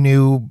or a few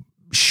new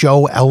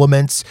show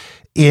elements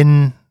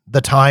in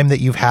the time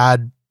that you've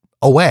had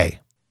away?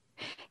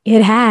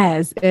 It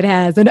has.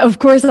 And of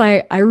course,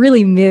 I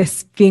really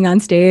miss being on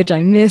stage.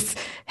 I miss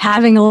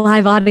having a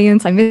live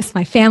audience. I miss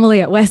my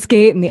family at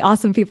Westgate and the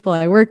awesome people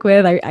I work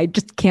with. I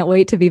just can't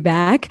wait to be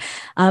back.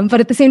 But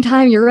at the same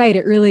time, you're right.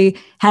 It really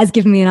has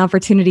given me an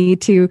opportunity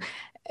to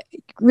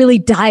really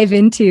dive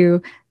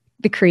into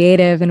the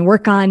creative and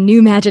work on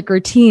new magic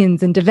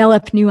routines and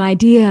develop new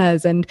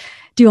ideas and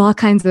do all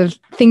kinds of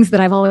things that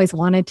I've always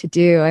wanted to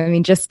do. I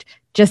mean, just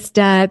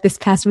this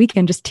past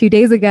weekend, just 2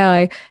 days ago,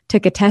 I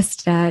took a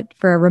test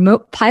for a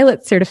remote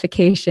pilot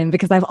certification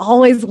because I've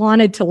always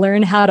wanted to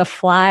learn how to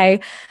fly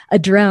a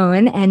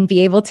drone and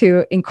be able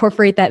to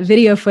incorporate that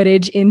video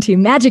footage into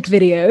magic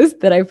videos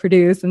that I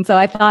produce. And so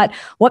I thought,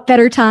 what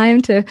better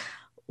time to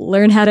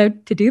learn how to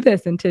do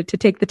this and to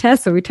take the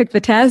test. So we took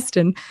the test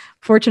and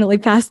fortunately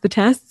passed the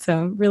test. So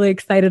I'm really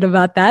excited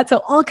about that.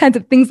 So all kinds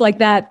of things like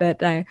that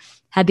I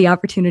had the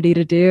opportunity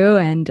to do,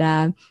 and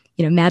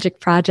magic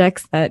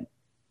projects that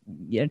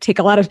take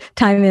a lot of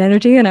time and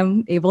energy, and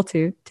I'm able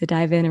to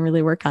dive in and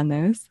really work on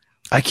those.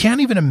 I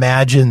can't even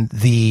imagine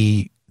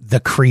the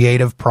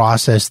creative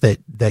process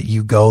that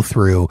you go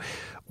through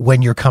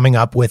when you're coming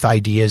up with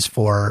ideas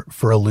for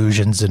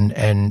illusions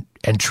and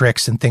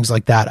tricks and things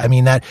like that. I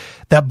mean,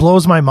 that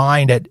blows my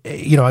mind.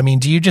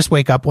 Do you just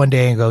wake up one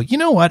day and go, you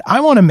know what? I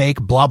want to make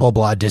blah, blah,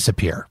 blah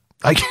disappear.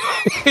 Like,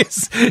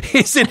 is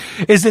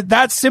it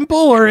that simple,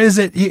 or is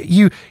it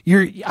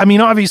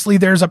obviously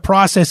there's a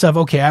process of,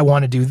 okay, I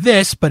want to do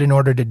this, but in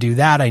order to do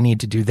that, I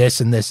need to do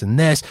this and this and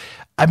this.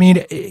 I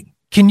mean,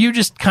 can you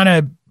just kind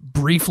of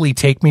briefly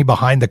take me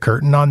behind the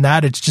curtain on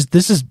that? It's just,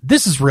 this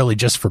is really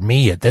just for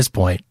me at this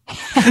point.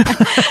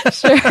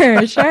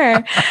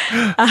 Sure.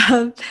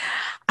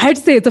 I'd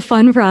say it's a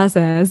fun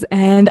process.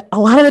 And a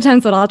lot of the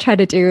times what I'll try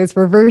to do is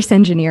reverse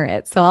engineer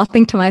it. So I'll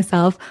think to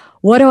myself,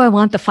 what do I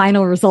want the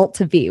final result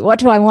to be? What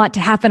do I want to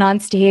happen on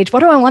stage?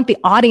 What do I want the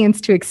audience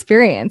to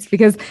experience?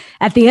 Because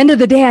at the end of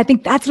the day, I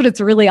think that's what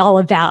it's really all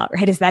about,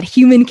 right? Is that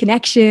human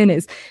connection,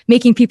 is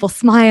making people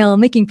smile,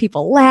 making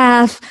people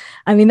laugh.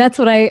 I mean, that's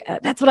what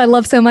I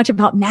love so much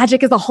about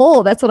magic as a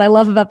whole. That's what I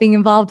love about being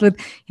involved with,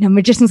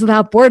 Magicians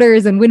Without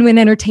Borders and Win-Win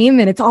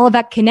Entertainment. It's all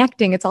about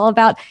connecting. It's all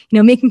about,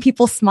 making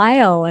people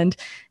smile. And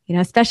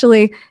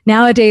especially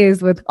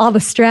nowadays with all the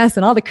stress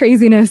and all the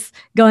craziness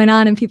going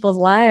on in people's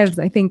lives,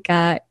 I think,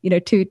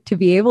 to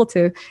be able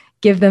to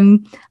give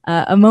them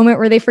a moment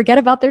where they forget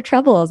about their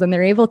troubles and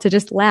they're able to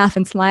just laugh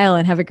and smile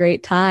and have a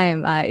great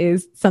time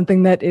is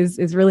something that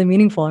is really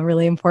meaningful and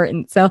really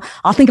important. So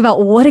I'll think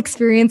about what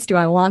experience do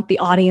I want the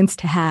audience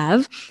to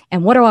have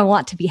and what do I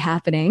want to be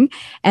happening?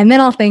 And then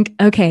I'll think,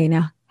 okay,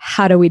 now,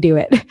 how do we do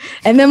it?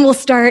 And then we'll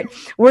start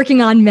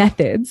working on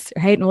methods,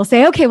 right? And we'll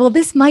say, okay, well,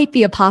 this might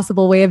be a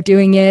possible way of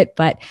doing it,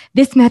 but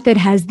this method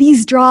has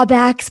these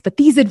drawbacks, but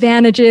these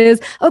advantages.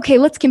 Okay,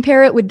 let's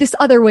compare it with this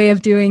other way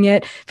of doing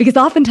it, because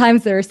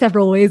oftentimes there are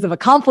several ways of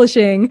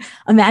accomplishing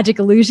a magic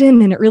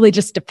illusion, and it really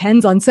just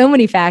depends on so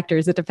many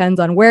factors. It depends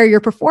on where you're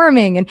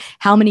performing and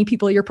how many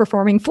people you're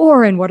performing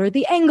for and what are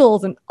the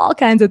angles and all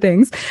kinds of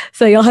things.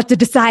 So you'll have to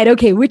decide,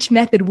 okay, which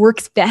method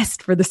works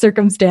best for the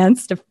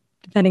circumstance,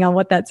 depending on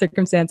what that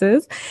circumstance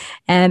is.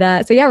 And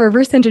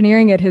reverse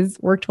engineering it has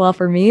worked well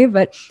for me,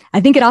 but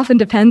I think it often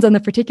depends on the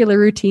particular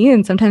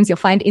routine. Sometimes you'll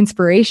find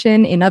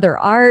inspiration in other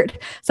art.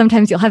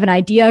 Sometimes you'll have an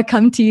idea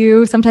come to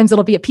you. Sometimes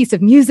it'll be a piece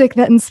of music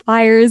that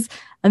inspires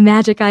a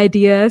magic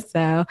idea.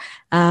 So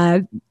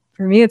for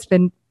me, it's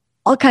been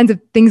all kinds of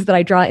things that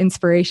I draw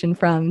inspiration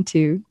from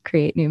to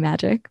create new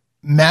magic.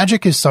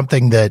 Magic is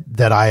something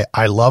that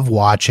I love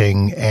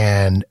watching,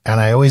 and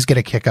I always get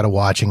a kick out of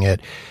watching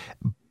it.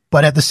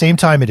 But at the same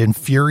time, it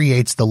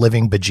infuriates the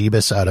living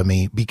bejeebus out of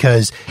me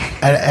because,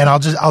 and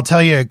I'll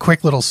tell you a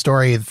quick little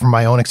story from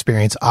my own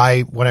experience.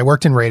 When I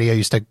worked in radio, I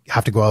used to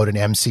have to go out and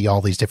MC all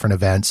these different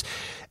events.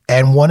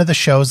 And one of the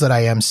shows that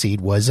I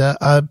MC'd was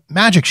a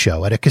magic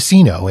show at a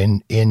casino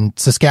in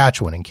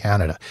Saskatchewan in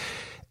Canada.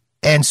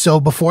 And so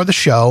before the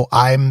show,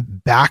 I'm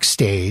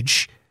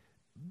backstage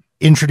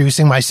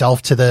introducing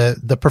myself to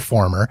the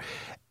performer,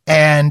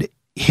 and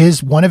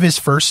one of his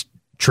first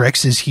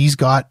tricks is he's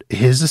got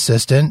his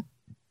assistant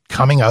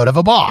coming out of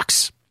a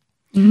box.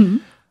 Mm-hmm.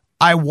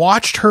 I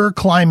watched her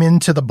climb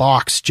into the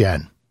box,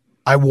 Jen.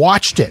 I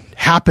watched it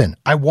happen.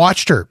 I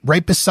watched her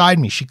right beside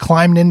me. She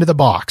climbed into the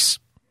box.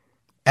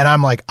 And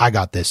I'm like, I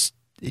got this.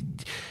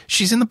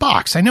 She's in the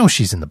box. I know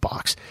she's in the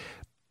box.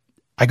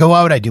 I go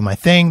out, I do my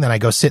thing. Then I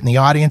go sit in the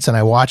audience and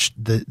I watched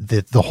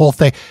the whole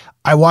thing.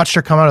 I watched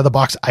her come out of the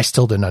box. I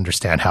still didn't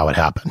understand how it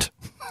happened.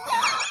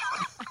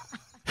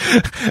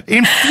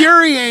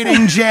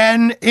 Infuriating,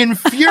 Jen.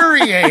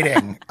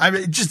 Infuriating.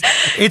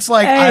 It's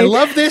like, hey. I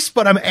love this,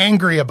 but I'm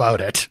angry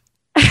about it.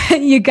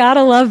 You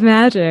gotta love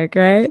magic,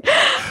 right?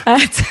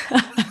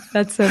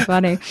 That's so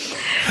funny.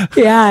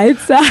 Yeah,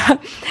 it's,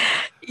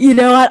 you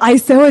know what? I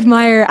so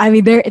admire, I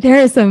mean,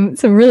 there are some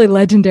really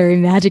legendary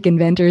magic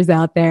inventors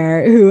out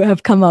there who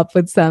have come up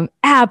with some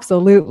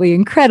absolutely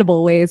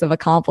incredible ways of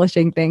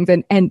accomplishing things.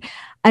 And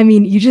I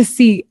mean, you just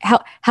see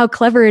how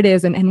clever it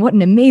is and what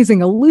an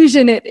amazing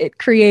illusion it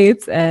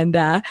creates. And,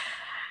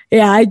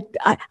 I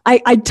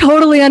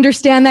totally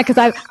understand that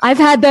because I've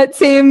had that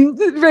same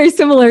very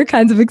similar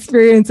kinds of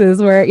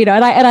experiences where, and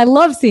I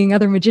love seeing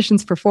other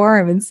magicians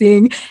perform and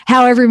seeing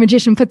how every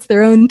magician puts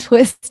their own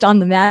twist on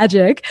the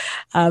magic.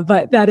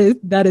 But that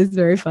is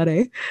very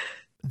funny.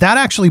 That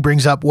actually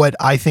brings up what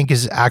I think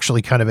is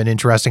actually kind of an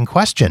interesting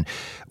question.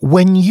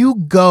 When you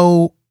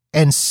go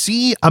and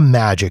see a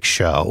magic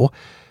show,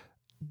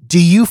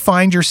 do you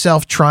find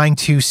yourself trying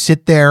to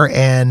sit there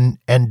and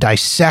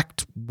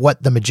dissect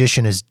what the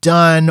magician has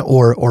done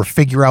or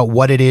figure out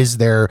what it is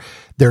they're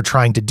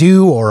trying to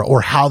do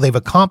or how they've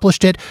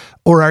accomplished it?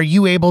 Or are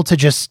you able to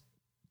just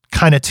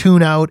kind of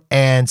tune out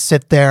and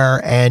sit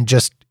there and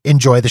just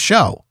enjoy the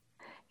show?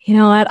 You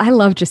know what? I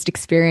love just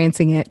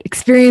experiencing it,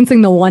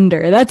 experiencing the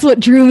wonder. That's what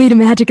drew me to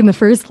magic in the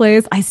first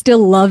place. I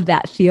still love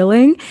that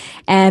feeling.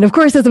 And of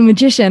course, as a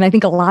magician, I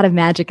think a lot of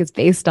magic is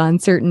based on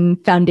certain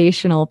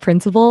foundational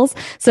principles.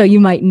 So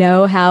you might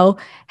know how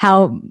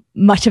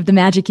much of the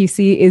magic you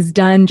see is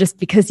done just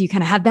because you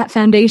kind of have that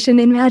foundation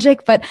in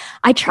magic. But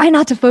I try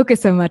not to focus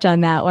so much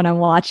on that when I'm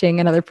watching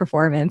another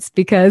performance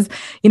because,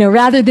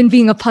 rather than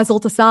being a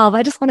puzzle to solve,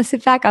 I just want to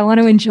sit back. I want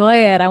to enjoy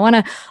it. I want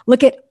to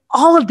look at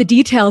all of the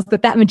details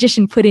that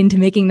magician put into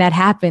making that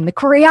happen, the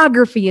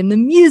choreography and the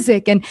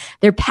music and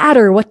their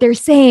patter, what they're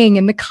saying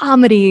and the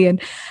comedy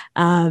and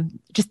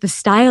just the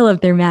style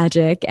of their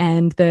magic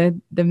and the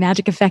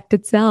magic effect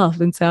itself.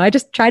 And so I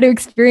just try to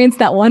experience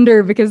that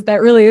wonder because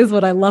that really is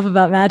what I love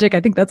about magic.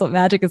 I think that's what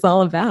magic is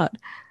all about.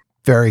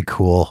 Very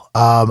cool.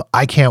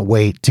 I can't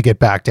wait to get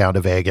back down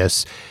to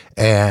Vegas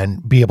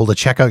and be able to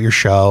check out your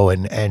show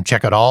and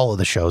check out all of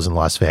the shows in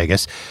Las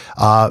Vegas.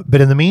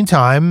 But in the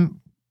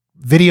meantime,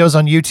 videos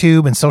on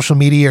YouTube and social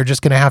media are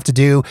just going to have to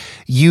do.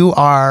 You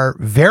are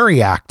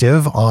very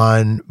active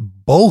on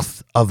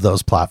both of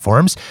those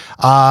platforms.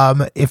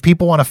 If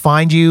people want to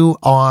find you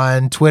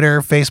on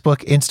Twitter,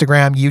 Facebook,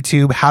 Instagram,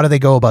 YouTube, how do they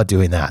go about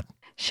doing that?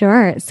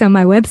 Sure. So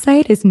my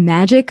website is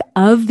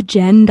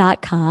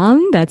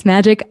magicofjen.com. That's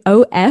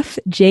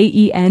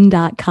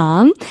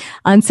magicofjen.com.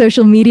 On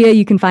social media,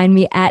 you can find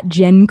me at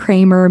Jen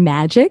Kramer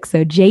Magic.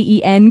 So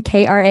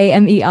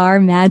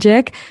JenKramer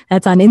Magic.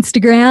 That's on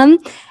Instagram.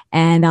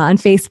 And on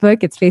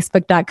Facebook, it's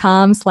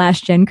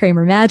facebook.com/Jen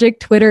Kramer Magic.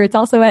 Twitter, it's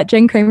also at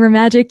Jen Kramer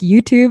Magic.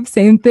 YouTube,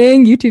 same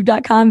thing,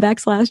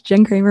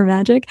 youtube.com/Jen Kramer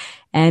Magic.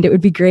 And it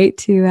would be great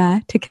to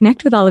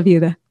connect with all of you,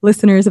 the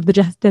listeners of the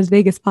Jeff Does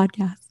Vegas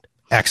podcast.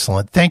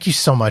 Excellent. Thank you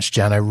so much,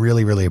 Jen. I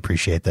really, really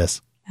appreciate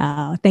this.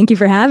 Oh, thank you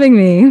for having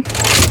me.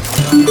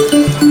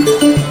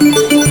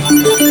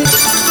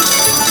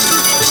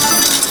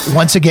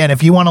 Once again,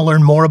 if you want to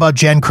learn more about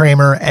Jen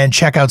Kramer and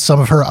check out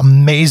some of her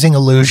amazing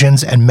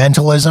illusions and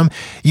mentalism,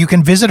 you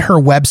can visit her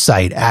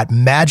website at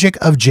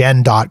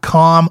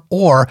magicofjen.com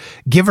or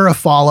give her a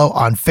follow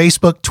on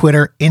Facebook,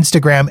 Twitter,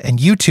 Instagram, and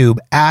YouTube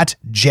at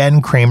Jen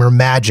Kramer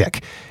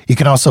Magic. You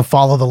can also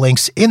follow the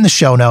links in the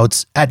show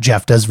notes at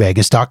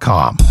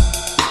jeffdoesvegas.com.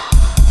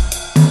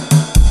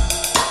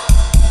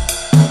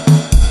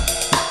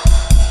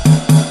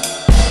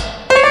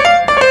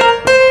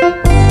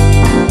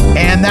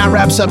 And that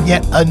wraps up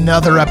yet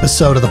another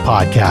episode of the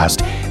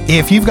podcast.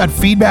 If you've got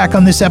feedback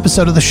on this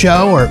episode of the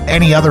show, or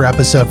any other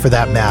episode for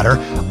that matter,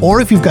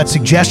 or if you've got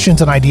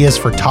suggestions and ideas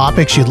for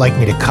topics you'd like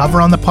me to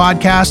cover on the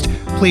podcast,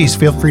 please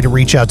feel free to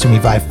reach out to me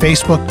via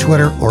Facebook,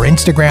 Twitter, or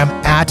Instagram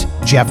at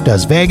Jeff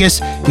Does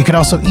Vegas. You can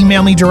also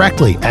email me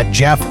directly at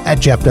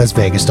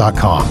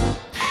jeff@jeffdoesvegas.com.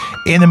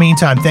 In the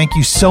meantime, thank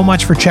you so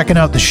much for checking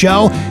out the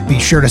show. Be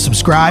sure to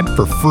subscribe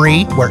for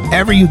free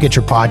wherever you get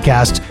your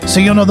podcasts so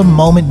you'll know the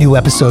moment new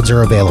episodes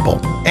are available.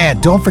 And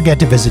don't forget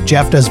to visit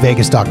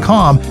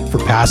jeffdoesvegas.com for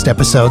past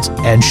episodes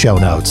and show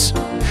notes.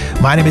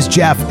 My name is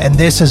Jeff, and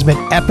this has been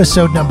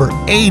episode number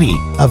 80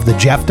 of the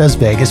Jeff Does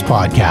Vegas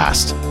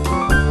podcast.